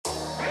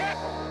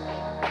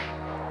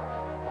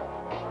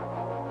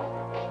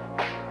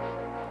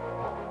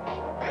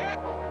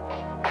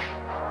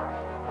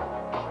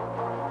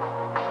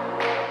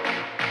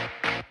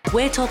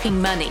We're talking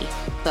money,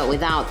 but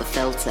without the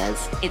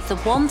filters. It's the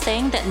one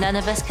thing that none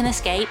of us can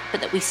escape,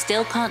 but that we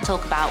still can't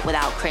talk about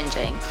without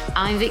cringing.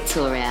 I'm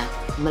Victoria,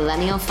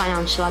 Millennial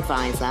Financial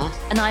Advisor.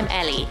 And I'm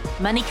Ellie,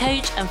 money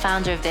coach and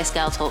founder of This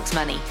Girl Talks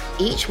Money.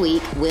 Each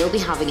week, we'll be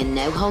having a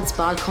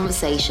no-holds-barred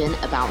conversation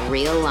about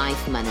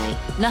real-life money.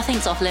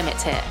 Nothing's off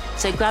limits here,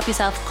 so grab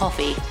yourself a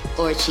coffee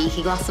or a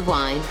cheeky glass of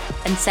wine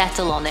and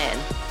settle on in.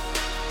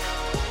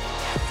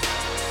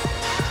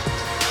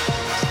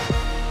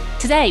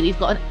 Today, we've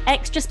got an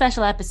extra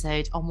special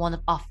episode on one of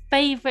our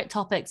favourite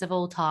topics of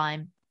all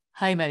time,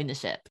 home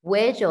ownership.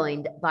 We're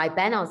joined by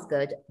Ben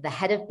Osgood, the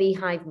head of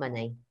Beehive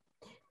Money.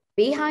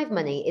 Beehive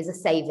Money is a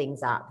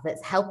savings app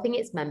that's helping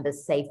its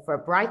members save for a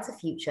brighter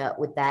future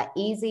with their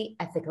easy,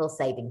 ethical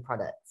saving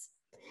products.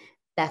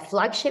 Their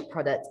flagship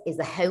product is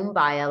the Home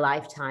Buyer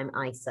Lifetime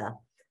ISA,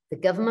 the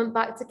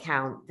government-backed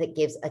account that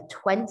gives a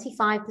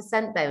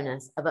 25%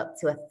 bonus of up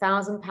to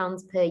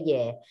 £1,000 per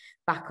year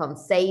back on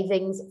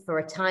savings for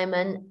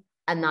retirement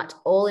and that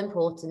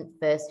all-important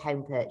first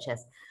home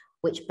purchase,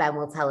 which Ben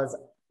will tell us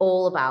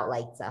all about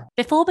later.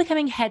 Before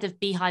becoming head of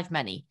Beehive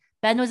Money,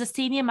 Ben was a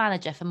senior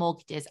manager for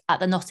mortgages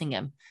at the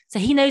Nottingham, so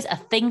he knows a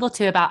thing or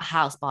two about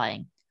house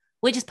buying,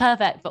 which is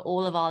perfect for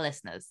all of our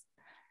listeners.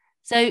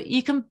 So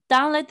you can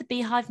download the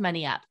Beehive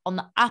Money app on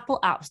the Apple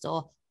App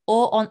Store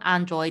or on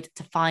Android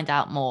to find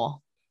out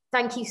more.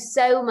 Thank you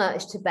so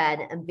much to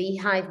Ben and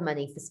Beehive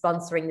Money for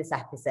sponsoring this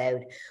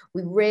episode.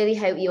 We really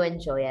hope you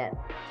enjoy it.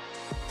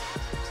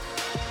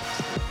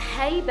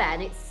 Hey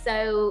Ben, it's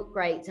so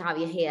great to have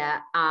you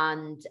here,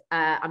 and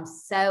I'm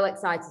so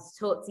excited to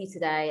talk to you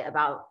today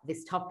about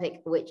this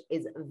topic, which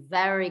is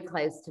very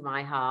close to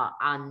my heart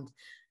and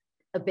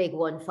a big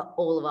one for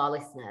all of our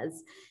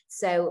listeners.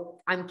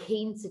 So I'm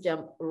keen to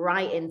jump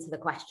right into the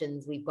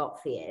questions we've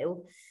got for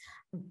you.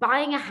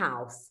 Buying a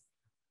house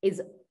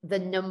is the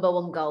number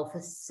one goal for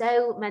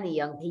so many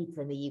young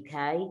people in the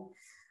UK.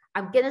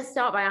 I'm going to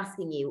start by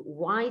asking you,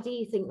 why do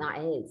you think that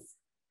is?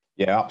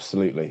 Yeah,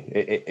 absolutely.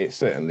 It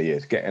certainly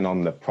is. Getting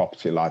on the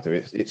property ladder,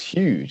 it's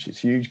huge. It's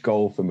a huge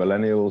goal for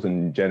millennials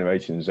and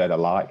Generation Z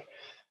alike.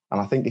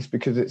 And I think it's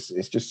because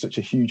it's just such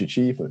a huge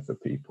achievement for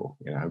people.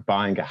 You know,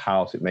 buying a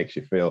house, it makes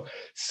you feel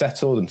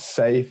settled and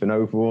safe. And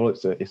overall,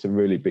 it's a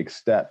really big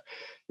step.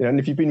 You know, and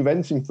if you've been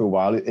renting for a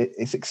while,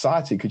 it's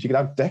exciting because you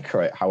can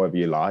decorate however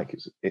you like.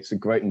 It's a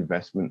great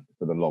investment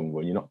for the long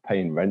run. You're not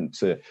paying rent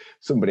to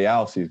somebody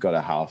else who's got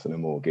a house and a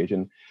mortgage.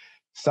 And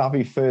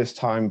savvy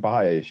first-time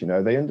buyers, you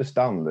know, they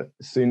understand that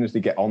as soon as they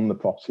get on the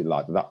property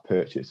ladder, that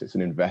purchase, it's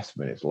an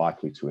investment. It's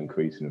likely to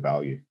increase in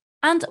value.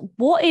 And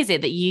what is it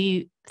that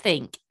you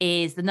think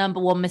is the number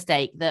one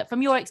mistake that,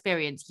 from your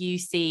experience, you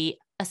see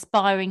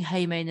aspiring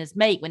homeowners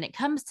make when it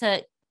comes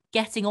to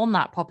getting on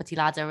that property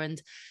ladder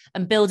and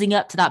building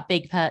up to that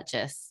big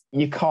purchase?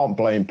 You can't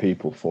blame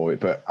people for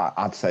it, but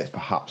I'd say it's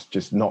perhaps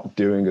just not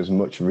doing as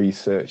much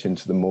research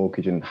into the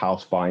mortgage and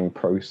house buying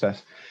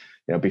process,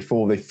 you know,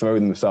 before they throw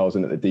themselves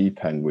in at the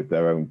deep end with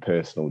their own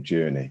personal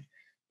journey.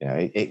 You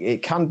know,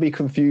 it can be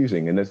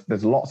confusing, and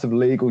there's lots of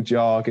legal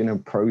jargon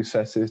and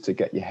processes to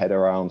get your head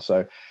around.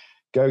 So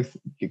go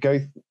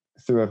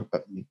through a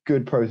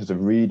good process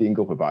of reading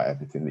up about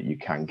everything that you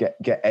can. Get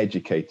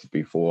educated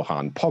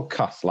beforehand.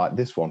 Podcasts like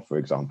this one, for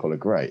example, are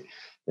great.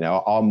 You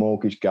know, our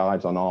mortgage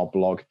guides on our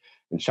blog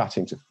and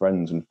chatting to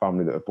friends and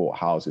family that have bought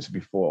houses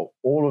before,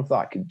 all of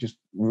that can just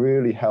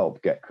really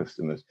help get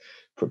customers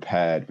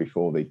prepared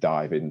before they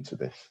dive into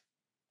this.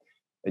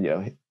 And, you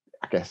know,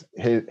 I guess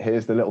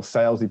here's the little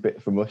salesy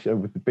bit from us.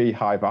 With the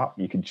Beehive app,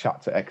 you can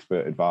chat to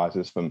expert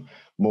advisors from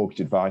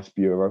Mortgage Advice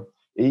Bureau.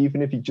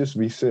 Even if you're just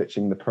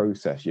researching the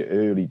process, your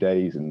early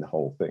days and the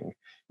whole thing,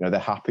 you know, they're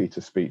happy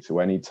to speak to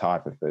any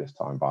type of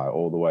first-time buyer,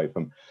 all the way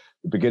from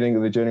the beginning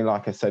of the journey,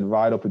 like I said,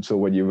 right up until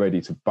when you're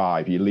ready to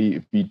buy.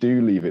 If you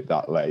do leave it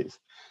that late,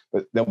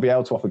 but they'll be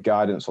able to offer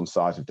guidance on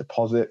size of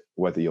deposit,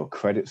 whether your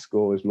credit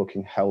score is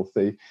looking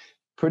healthy,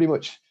 pretty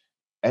much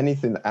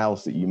anything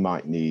else that you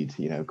might need,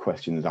 you know,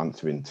 questions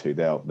answering to,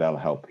 they'll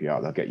help you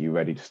out. They'll get you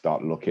ready to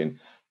start looking.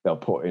 They'll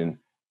put in,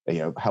 you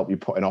know, help you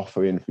put an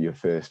offer in for your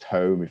first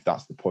home if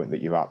that's the point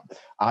that you're at.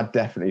 I'd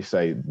definitely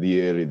say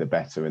the earlier the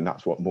better, and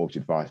that's what Mortgage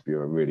Advice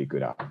Bureau are really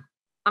good at.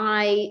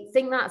 I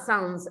think that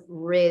sounds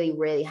really,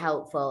 really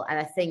helpful. And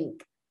I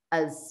think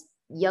as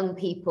young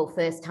people,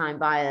 first-time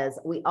buyers,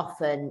 we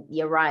often,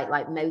 you're right,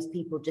 like most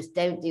people just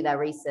don't do their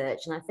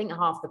research. And I think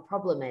half the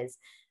problem is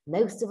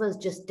most of us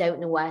just don't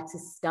know where to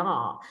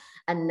start.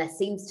 And there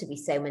seems to be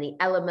so many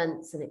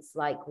elements, and it's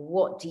like,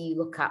 what do you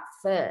look at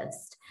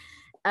first?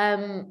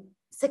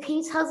 So can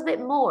you tell us a bit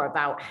more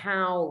about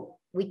how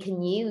we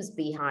can use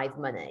Beehive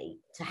Money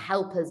to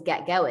help us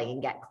get going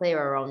and get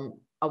clearer on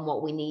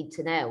what we need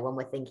to know when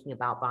we're thinking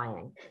about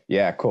buying?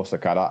 Yeah, of course I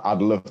can.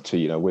 I'd love to.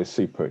 You know, we're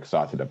super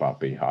excited about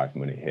Beehive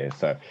Money here.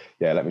 So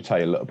yeah, let me tell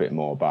you a little bit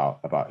more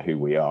about who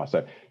we are.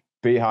 So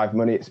Beehive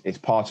Money, it's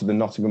part of the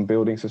Nottingham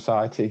Building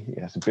Society.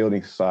 Yeah, it's a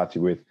building society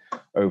with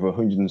over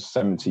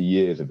 170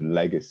 years of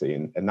legacy,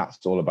 and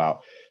that's all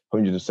about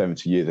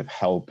 170 years of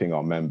helping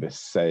our members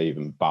save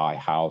and buy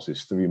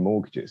houses through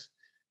mortgages.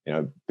 You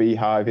know,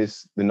 Beehive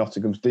is the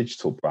Nottingham's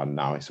digital brand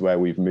now. It's where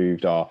we've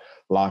moved our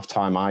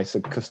lifetime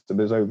ISA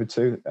customers over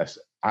to, as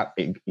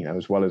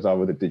well as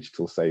our other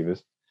digital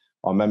savers.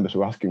 Our members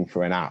were asking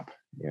for an app,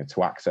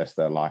 to access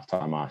their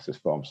lifetime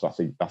ISAs from. So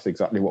that's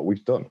exactly what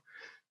we've done.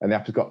 And the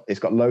app has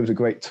got loads of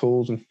great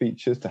tools and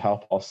features to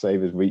help our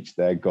savers reach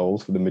their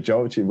goals, for the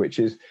majority of which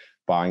is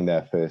buying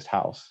their first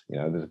house.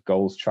 There's a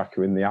goals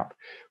tracker in the app,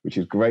 which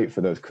is great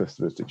for those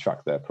customers to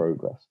track their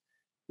progress.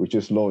 We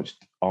just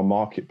launched our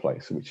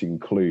marketplace, which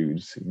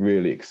includes,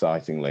 really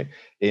excitingly,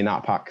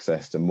 in-app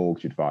access to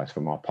mortgage advice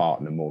from our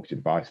partner, Mortgage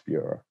Advice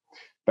Bureau.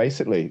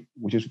 Basically,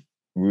 we just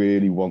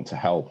really want to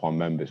help our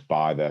members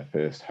buy their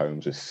first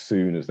homes as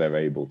soon as they're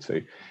able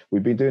to.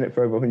 We've been doing it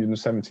for over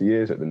 170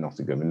 years at the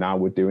Nottingham, and now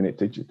we're doing it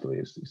digitally.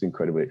 It's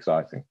incredibly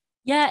exciting.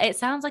 Yeah, it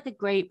sounds like a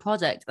great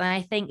project. And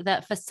I think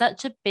that for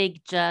such a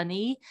big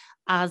journey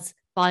as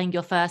buying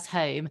your first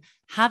home,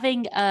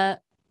 having a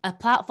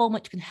platform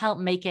which can help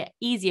make it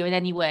easier in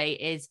any way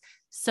is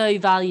so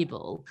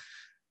valuable.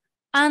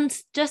 And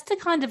just to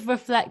kind of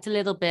reflect a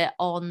little bit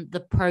on the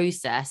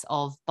process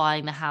of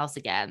buying the house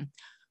again,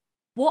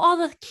 what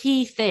are the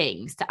key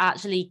things to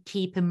actually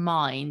keep in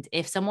mind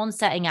if someone's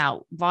setting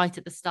out right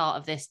at the start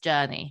of this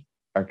journey?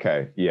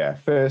 Okay, yeah.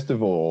 First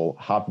of all,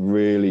 have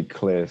really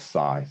clear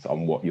sight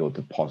on what your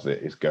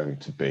deposit is going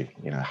to be,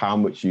 how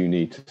much you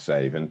need to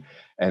save, and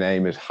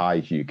aim as high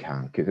as you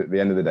can, because at the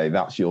end of the day,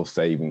 that's your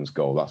savings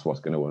goal. That's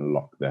what's going to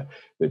unlock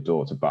the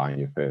door to buying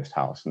your first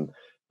house. And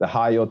the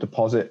higher your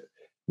deposit,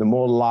 the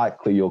more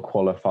likely you'll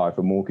qualify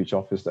for mortgage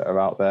offers that are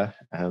out there.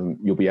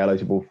 You'll be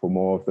eligible for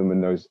more of them,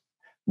 and those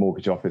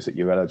mortgage offers that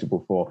you're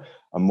eligible for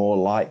are more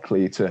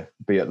likely to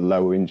be at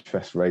lower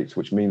interest rates,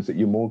 which means that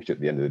your mortgage at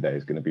the end of the day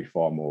is going to be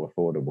far more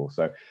affordable.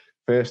 So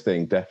first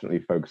thing, definitely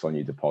focus on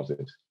your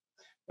deposit.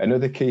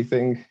 Another key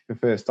thing for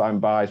first-time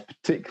buyers,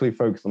 particularly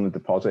focused on the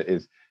deposit,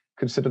 is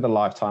consider the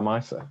lifetime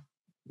ISA.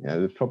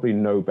 There's probably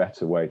no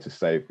better way to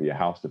save for your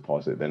house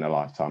deposit than a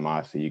lifetime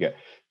ISA. You get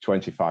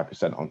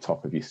 25% on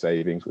top of your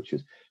savings, which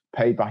is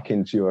paid back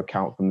into your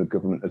account from the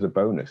government as a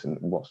bonus. And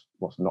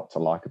what's not to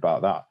like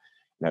about that?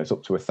 It's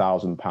up to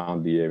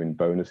 £1,000 a year in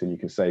bonus, and you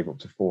can save up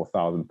to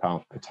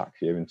 £4,000 per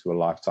tax year into a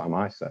lifetime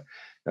ISA.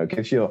 It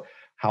gives your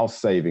house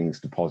savings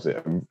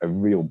deposit a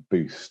real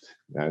boost.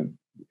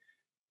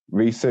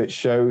 Research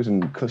shows,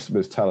 and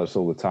customers tell us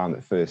all the time,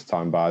 that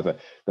first-time buyers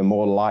they're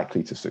more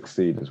likely to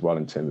succeed as well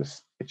in terms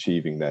of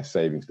achieving their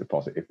savings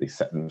deposit if they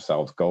set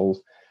themselves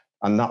goals.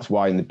 And that's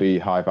why in the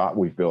Beehive app,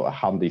 we've built a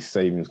handy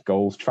savings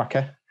goals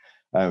tracker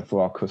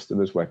for our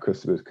customers, where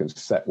customers can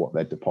set what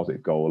their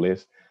deposit goal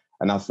is.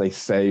 And as they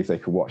save, they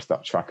can watch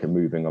that tracker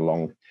moving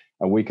along.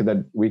 And we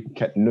can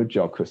nudge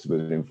our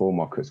customers and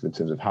inform our customers in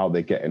terms of how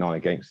they're getting on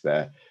against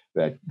their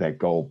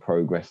goal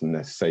progress and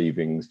their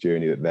savings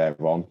journey that they're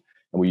on.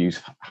 And we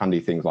use handy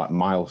things like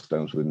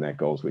milestones within their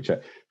goals, which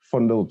are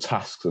fun little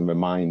tasks and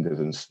reminders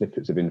and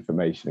snippets of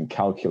information and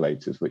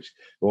calculators, which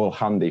are all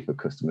handy for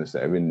customers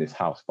that are in this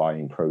house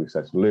buying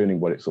process, learning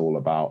what it's all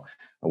about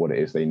and what it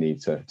is they need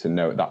to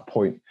know at that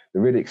point, the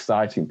really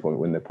exciting point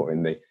when they're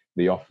putting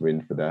the offer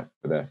in for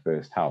their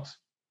first house.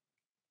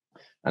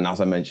 And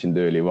as I mentioned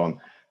earlier on,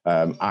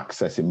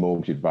 accessing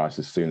mortgage advice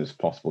as soon as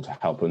possible to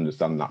help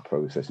understand that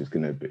process is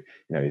going to be,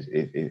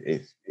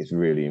 it's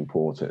really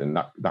important. And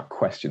that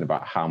question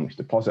about how much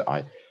deposit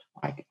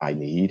I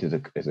need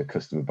as a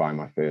customer buying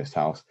my first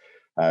house,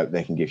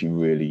 they can give you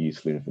really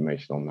useful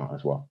information on that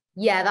as well.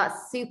 Yeah,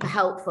 that's super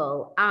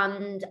helpful.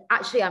 And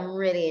actually, I'm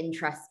really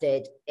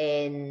interested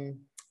in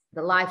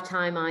the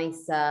lifetime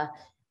ISA.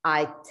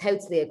 I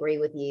totally agree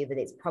with you that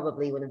it's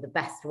probably one of the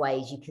best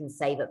ways you can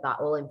save up that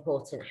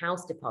all-important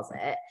house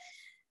deposit.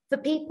 For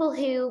people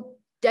who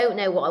don't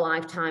know what a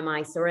lifetime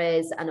ISA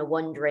is and are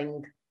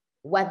wondering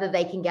whether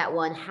they can get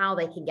one, how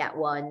they can get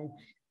one,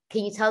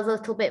 can you tell us a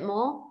little bit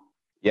more?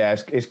 Yeah,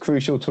 it's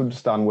crucial to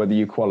understand whether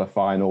you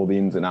qualify and all the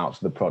ins and outs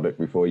of the product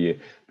before you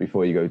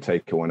go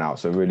take one out.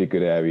 So a really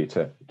good area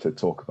to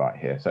talk about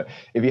here. So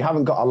if you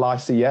haven't got a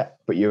LISA yet,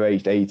 but you're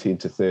aged 18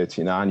 to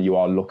 39, you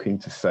are looking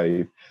to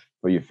save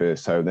for your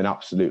first home, then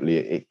absolutely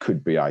it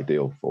could be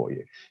ideal for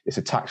you. It's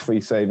a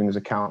tax-free savings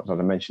account, as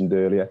I mentioned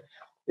earlier.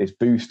 It's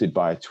boosted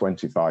by a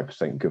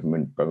 25%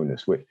 government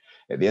bonus, which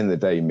at the end of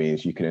the day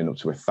means you can earn up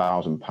to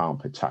 £1,000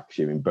 per tax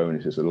year in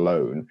bonuses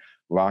alone,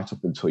 right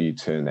up until you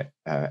turn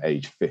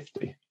age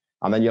 50.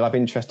 And then you'll have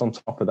interest on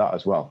top of that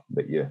as well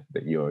that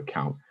your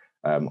account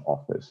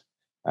offers.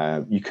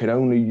 You can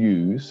only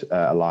use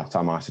a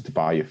lifetime ISA to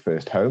buy your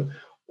first home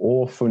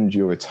or fund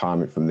your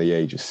retirement from the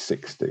age of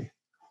 60.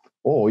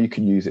 Or you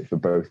can use it for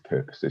both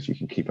purposes. You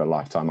can keep a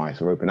lifetime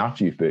ISA open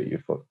after you've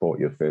bought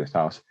your first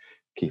house,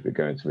 keep it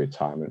going to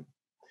retirement.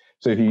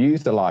 So if you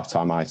use the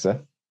lifetime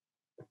ISA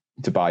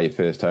to buy your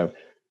first home,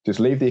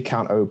 just leave the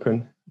account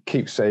open,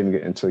 keep saving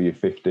it until you're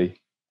 50,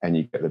 and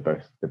you get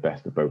the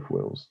best of both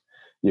worlds.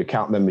 Your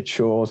account then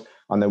matures,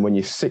 and then when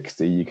you're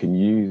 60, you can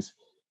use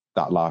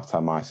that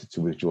lifetime ISA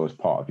to withdraw as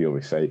part of your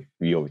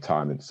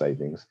retirement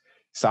savings.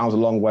 Sounds a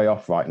long way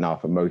off right now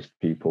for most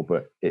people,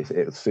 but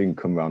it'll soon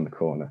come around the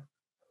corner.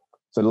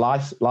 So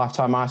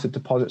lifetime ISA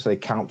deposits, they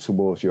count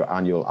towards your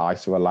annual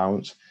ISA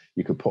allowance.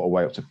 You could put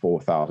away up to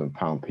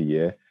 £4,000 per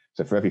year.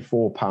 So for every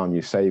 £4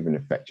 you save, in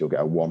effect, you'll get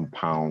a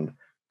 £1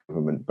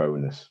 government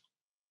bonus.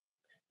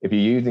 If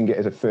you're using it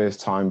as a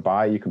first-time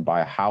buyer, you can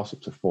buy a house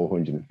up to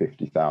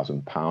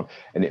 £450,000,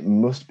 and it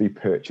must be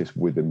purchased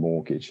with a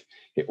mortgage.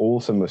 It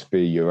also must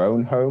be your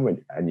own home,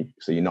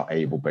 so you're not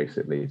able,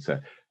 basically,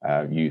 to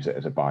use it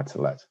as a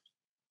buy-to-let.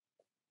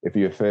 If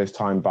you're a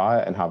first-time buyer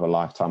and have a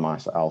lifetime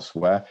ISA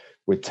elsewhere,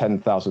 with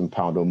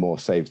 £10,000 or more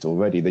saved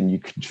already, then you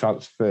can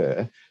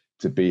transfer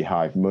to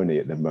Beehive Money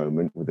at the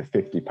moment with a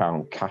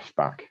 £50 cash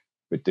back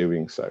for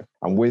doing so.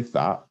 And with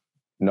that,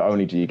 not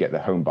only do you get the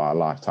Home Buyer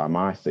Lifetime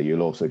ISA,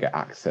 you'll also get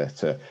access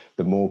to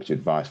the mortgage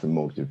advice from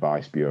Mortgage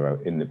Advice Bureau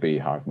in the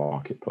Beehive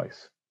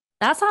marketplace.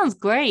 That sounds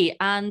great.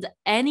 And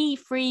any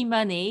free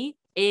money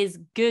is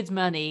good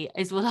money,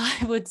 is what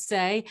I would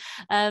say.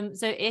 So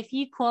if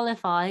you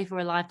qualify for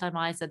a lifetime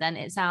ISA, then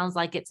it sounds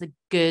like it's a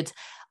good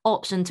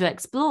option to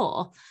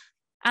explore.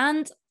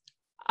 And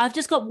I've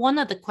just got one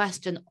other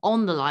question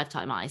on the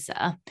lifetime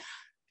ISA.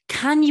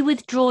 Can you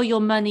withdraw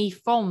your money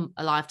from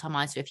a lifetime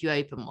ISA if you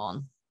open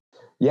one?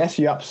 Yes,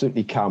 you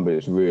absolutely can, but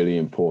it's really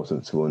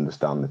important to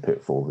understand the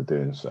pitfalls of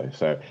doing so.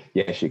 So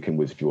yes, you can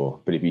withdraw,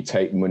 but if you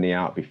take money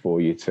out before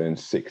you turn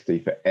 60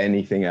 for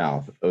anything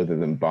else other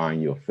than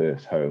buying your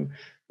first home,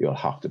 you'll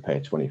have to pay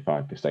a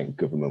 25%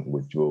 government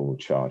withdrawal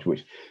charge,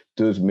 which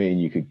does mean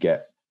you could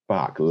get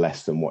back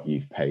less than what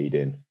you've paid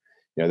in.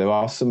 You know, there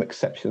are some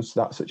exceptions to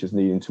that, such as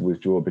needing to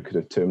withdraw because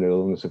of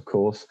terminal illness, of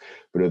course,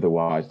 but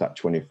otherwise that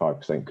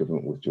 25%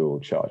 government withdrawal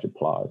charge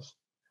applies.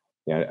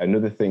 You know,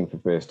 another thing for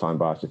first-time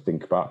buyers to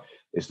think about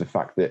is the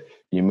fact that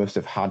you must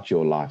have had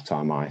your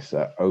lifetime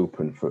ISA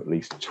open for at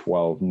least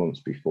 12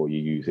 months before you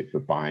use it for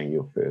buying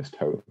your first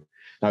home.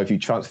 Now, if you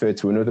transfer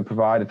to another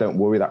provider, don't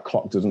worry, that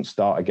clock doesn't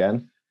start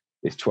again.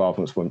 It's 12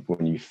 months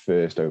when you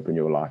first open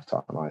your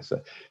lifetime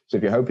ISA. So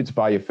if you're hoping to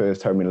buy your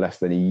first home in less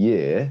than a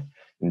year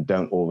and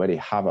don't already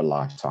have a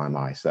lifetime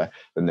ISA,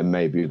 then there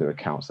may be other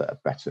accounts that are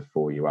better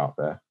for you out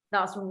there.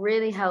 That's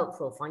really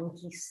helpful.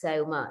 Thank you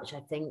so much. I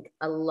think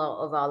a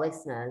lot of our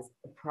listeners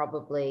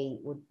probably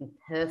would be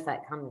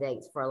perfect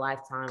candidates for a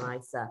lifetime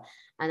ISA.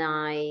 And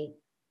I,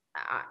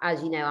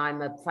 as you know,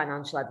 I'm a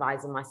financial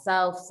advisor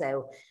myself,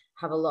 so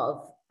have a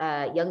lot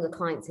of younger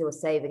clients who are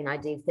saving. And I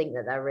do think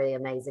that they're really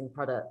amazing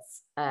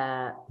products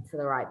for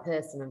the right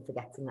person and for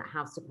getting that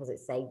house deposit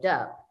saved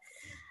up.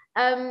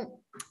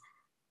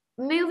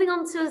 Moving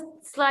on to a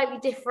slightly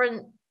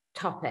different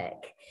topic.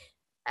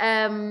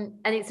 And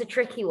it's a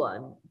tricky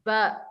one,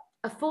 but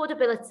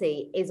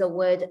affordability is a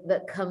word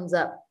that comes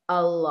up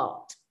a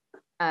lot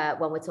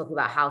when we're talking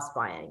about house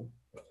buying.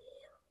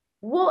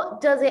 What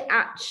does it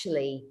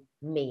actually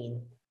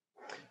mean?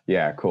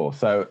 Yeah, cool.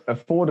 So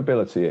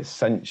affordability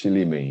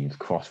essentially means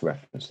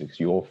cross-referencing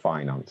your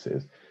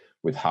finances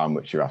with how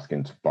much you're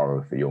asking to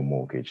borrow for your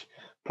mortgage,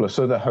 plus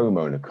other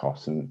homeowner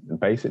costs, and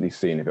basically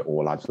seeing if it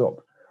all adds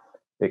up.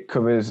 It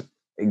covers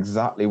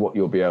exactly what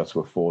you'll be able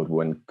to afford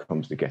when it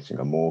comes to getting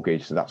a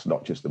mortgage. So that's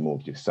not just the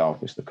mortgage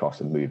itself, it's the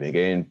cost of moving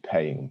in,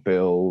 paying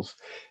bills.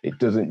 It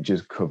doesn't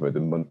just cover the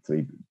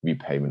monthly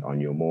repayment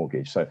on your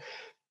mortgage. So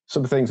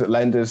some things that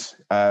lenders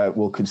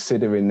will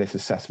consider in this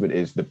assessment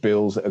is the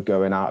bills that are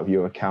going out of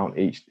your account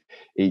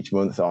each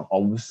month.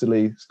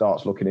 Obviously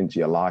starts looking into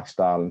your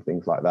lifestyle and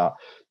things like that.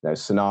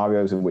 There's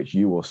scenarios in which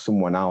you or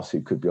someone else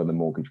who could be on the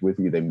mortgage with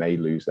you, they may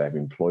lose their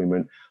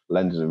employment.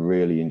 Lenders are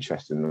really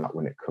interested in that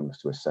when it comes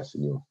to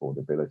assessing your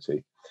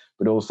affordability.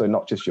 But also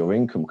not just your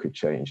income could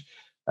change,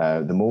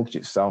 the mortgage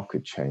itself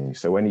could change.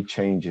 So any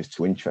changes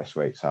to interest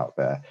rates out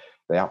there,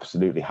 they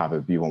absolutely have a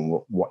view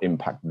on what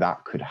impact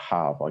that could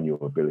have on your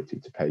ability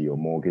to pay your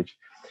mortgage.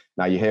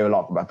 Now, you hear a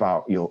lot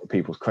about your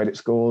people's credit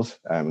scores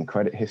and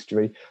credit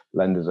history.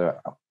 Lenders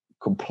are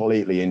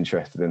completely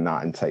interested in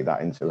that and take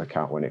that into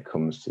account when it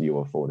comes to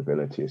your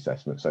affordability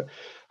assessment. So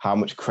how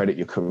much credit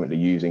you're currently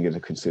using is a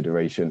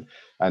consideration.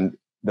 And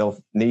they'll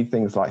need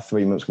things like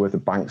 3 months worth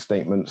of bank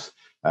statements,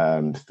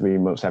 3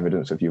 months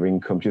evidence of your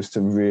income, just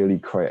to really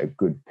create a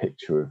good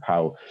picture of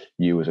how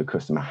you as a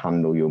customer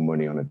handle your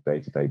money on a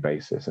day-to-day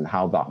basis and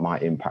how that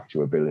might impact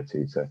your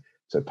ability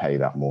to pay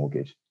that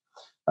mortgage.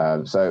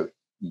 So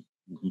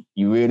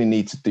you really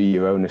need to do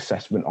your own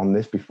assessment on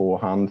this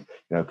beforehand.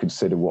 You know,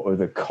 consider what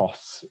other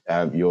costs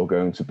you're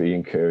going to be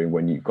incurring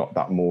when you've got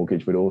that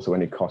mortgage, but also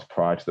any costs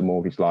prior to the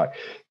mortgage, like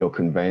your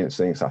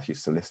conveyancing, so that's your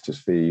solicitor's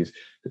fees,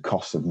 the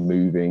costs of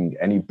moving,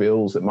 any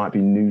bills that might be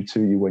new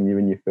to you when you're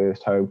in your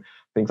first home,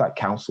 things like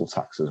council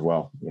tax as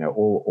well. You know,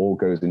 all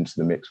goes into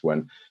the mix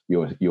when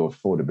your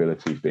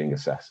affordability is being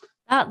assessed.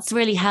 That's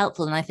really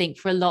helpful. And I think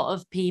for a lot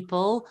of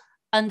people,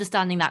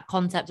 understanding that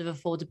concept of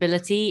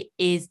affordability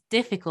is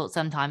difficult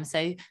sometimes.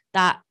 So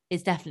that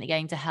is definitely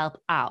going to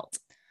help out.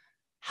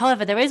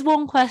 However, there is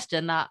one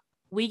question that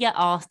we get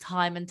asked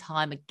time and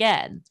time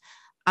again,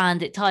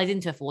 and it ties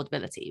into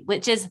affordability,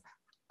 which is,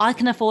 I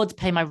can afford to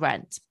pay my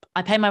rent.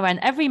 I pay my rent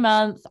every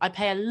month. I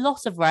pay a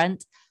lot of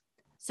rent.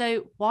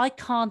 So why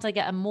can't I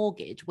get a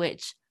mortgage,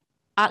 which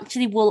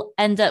actually will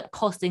end up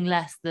costing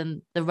less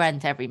than the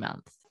rent every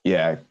month?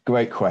 Yeah,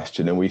 great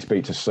question. And we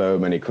speak to so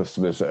many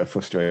customers that are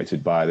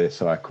frustrated by this.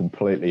 So I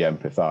completely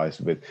empathise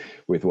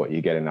with what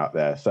you're getting out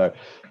there. So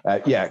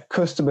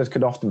customers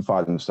could often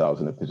find themselves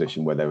in a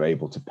position where they're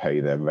able to pay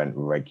their rent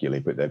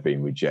regularly, but they're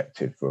being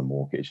rejected for a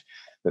mortgage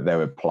that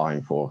they're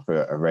applying for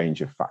a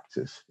range of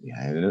factors.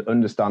 Yeah, and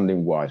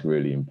understanding why is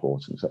really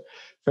important. So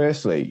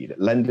firstly,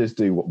 lenders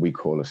do what we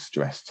call a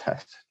stress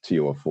test to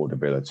your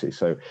affordability.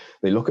 So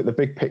they look at the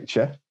big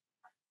picture.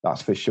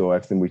 That's for sure,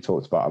 everything we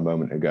talked about a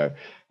moment ago.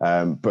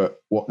 But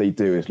what they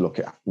do is look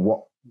at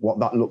what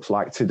that looks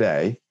like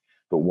today,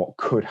 but what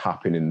could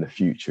happen in the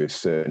future if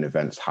certain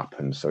events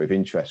happen. So if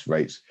interest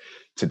rates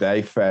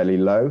today fairly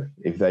low,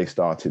 if they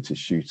started to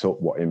shoot up,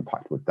 what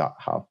impact would that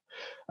have?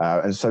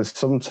 And so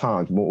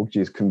sometimes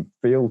mortgages can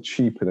feel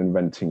cheaper than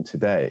renting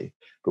today,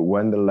 but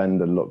when the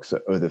lender looks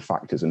at other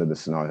factors and other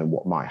scenarios and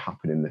what might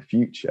happen in the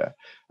future,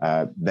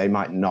 they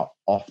might not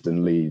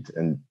often lead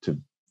to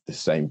the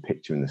same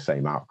picture and the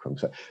same outcome.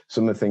 So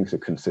some of the things to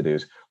consider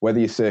is whether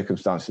your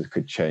circumstances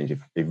could change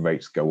if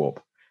rates go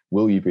up.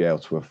 Will you be able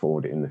to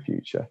afford it in the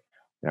future?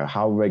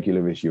 How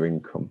regular is your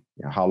income?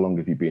 How long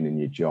have you been in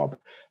your job?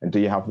 And do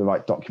you have the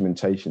right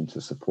documentation to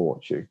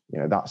support you?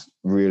 That's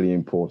really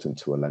important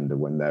to a lender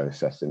when they're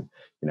assessing,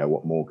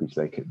 what mortgage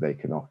they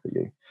can offer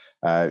you.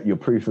 Your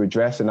proof of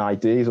address and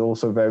ID is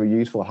also very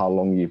useful. How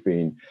long you've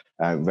been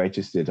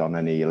registered on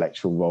any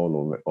electoral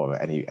roll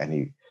or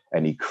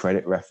any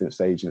credit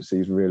reference agency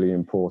is really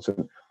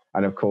important.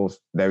 And of course,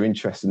 they're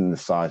interested in the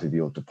size of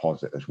your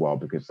deposit as well,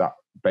 because that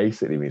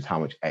basically means how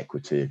much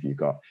equity have you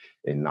got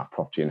in that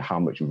property and how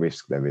much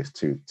risk there is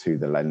to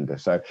the lender.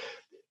 So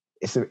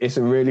it's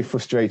a really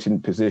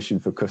frustrating position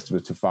for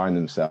customers to find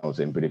themselves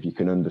in. But if you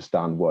can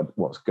understand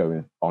what's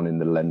going on in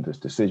the lender's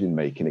decision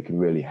making, it can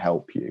really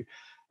help you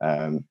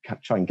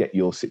try and get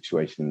your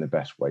situation in the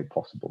best way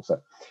possible.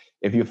 So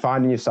if you're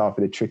finding yourself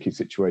in a tricky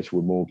situation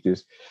with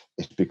mortgages,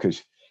 it's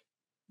because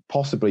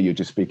possibly you're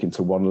just speaking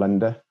to one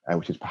lender,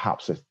 which is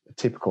perhaps a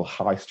typical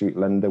high street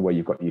lender where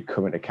you've got your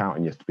current account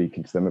and you're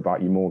speaking to them about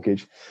your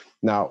mortgage.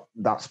 Now,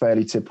 that's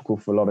fairly typical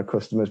for a lot of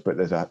customers, but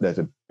there's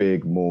a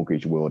big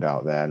mortgage world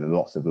out there and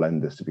lots of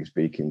lenders to be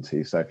speaking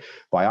to. So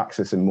by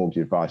accessing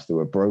mortgage advice through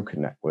a broker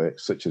network,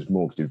 such as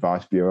Mortgage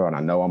Advice Bureau, and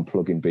I know I'm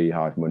plugging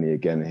Beehive Money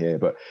again here,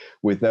 but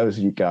with those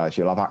of you guys,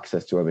 you'll have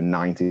access to over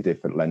 90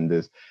 different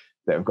lenders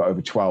that have got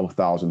over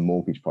 12,000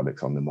 mortgage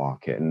products on the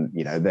market. And,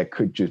 there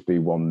could just be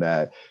one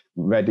there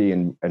ready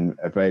and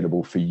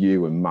available for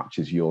you and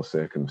matches your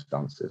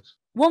circumstances.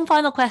 One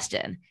final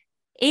question.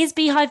 Is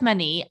Beehive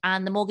Money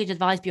and the Mortgage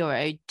Advice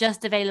Bureau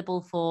just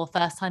available for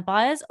first-time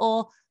buyers,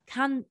 or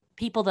can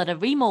people that are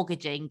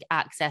remortgaging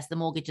access the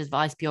Mortgage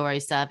Advice Bureau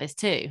service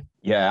too?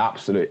 Yeah,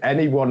 absolutely.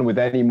 Anyone with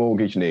any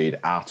mortgage need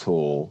at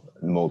all,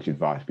 the Mortgage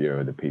Advice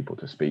Bureau are the people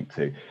to speak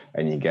to,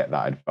 and you get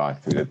that advice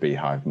through the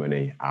Beehive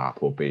Money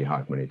app or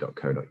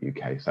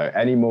beehivemoney.co.uk. So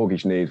any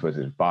mortgage needs,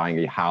 whether it's buying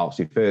a house,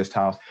 your first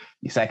house,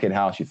 your second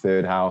house, your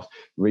third house,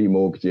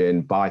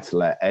 remortgaging, buy to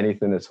let,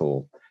 anything at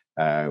all,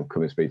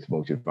 come and speak to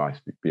Mortgage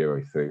Advice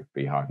Bureau through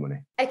Beehive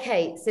Money.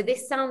 Okay, so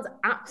this sounds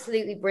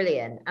absolutely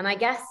brilliant. And I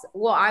guess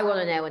what I want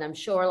to know, and I'm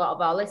sure a lot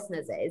of our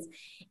listeners, is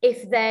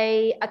if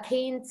they are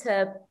keen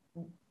to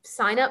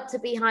sign up to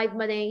Beehive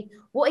Money,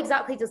 what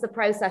exactly does the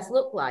process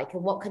look like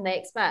and what can they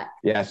expect?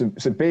 Yeah, so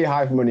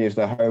Beehive Money is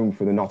the home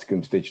for the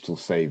Nottingham's digital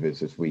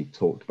savers, as we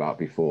talked about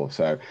before.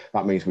 So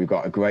that means we've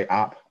got a great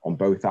app on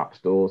both app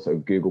stores, so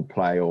Google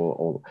Play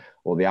or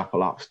the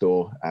Apple App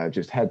Store.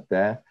 Just head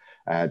there,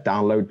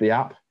 download the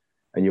app,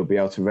 and you'll be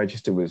able to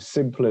register with as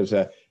simple as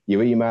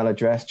your email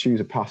address, choose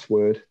a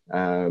password,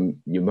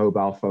 your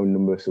mobile phone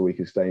number so we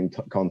can stay in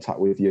contact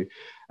with you,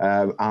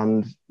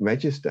 and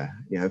register.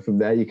 From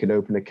there you can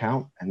open an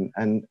account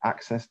and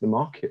access the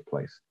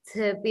marketplace.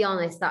 To be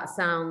honest, that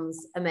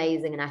sounds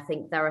amazing. And I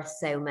think there are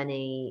so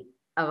many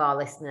of our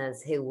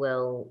listeners who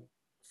will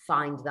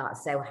find that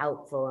so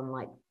helpful.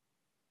 And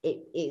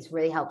it's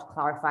really helped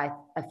clarify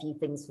a few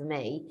things for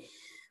me.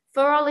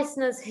 For our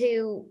listeners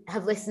who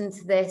have listened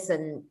to this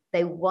and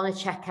they want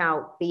to check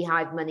out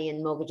Beehive Money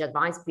and Mortgage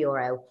Advice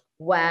Bureau,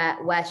 where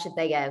should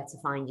they go to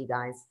find you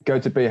guys? Go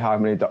to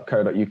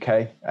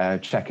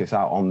beehivemoney.co.uk, check us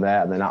out on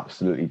there, and then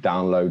absolutely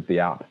download the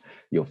app.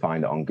 You'll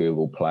find it on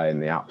Google Play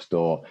and the App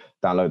Store.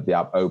 Download the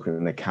app, open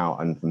an account,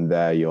 and from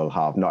there you'll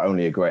have not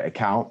only a great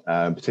account,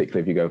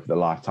 particularly if you go for the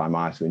lifetime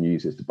ISA and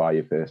use this to buy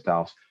your first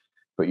house,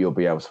 but you'll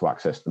be able to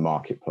access the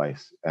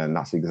marketplace. And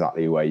that's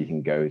exactly where you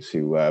can go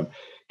to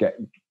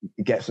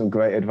get some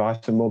great advice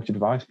from Mortgage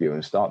Advice Bureau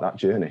and start that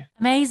journey.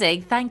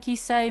 Amazing. Thank you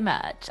so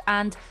much.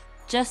 And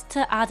just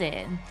to add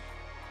in,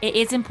 it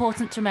is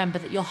important to remember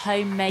that your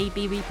home may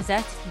be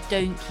repossessed if you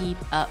don't keep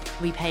up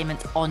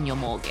repayments on your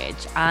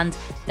mortgage. And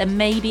there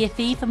may be a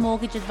fee for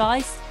mortgage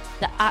advice.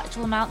 The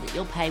actual amount that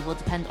you'll pay will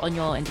depend on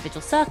your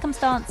individual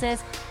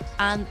circumstances,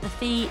 and the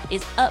fee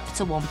is up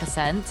to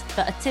 1%,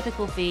 but a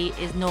typical fee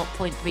is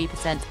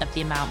 0.3% of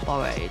the amount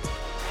borrowed.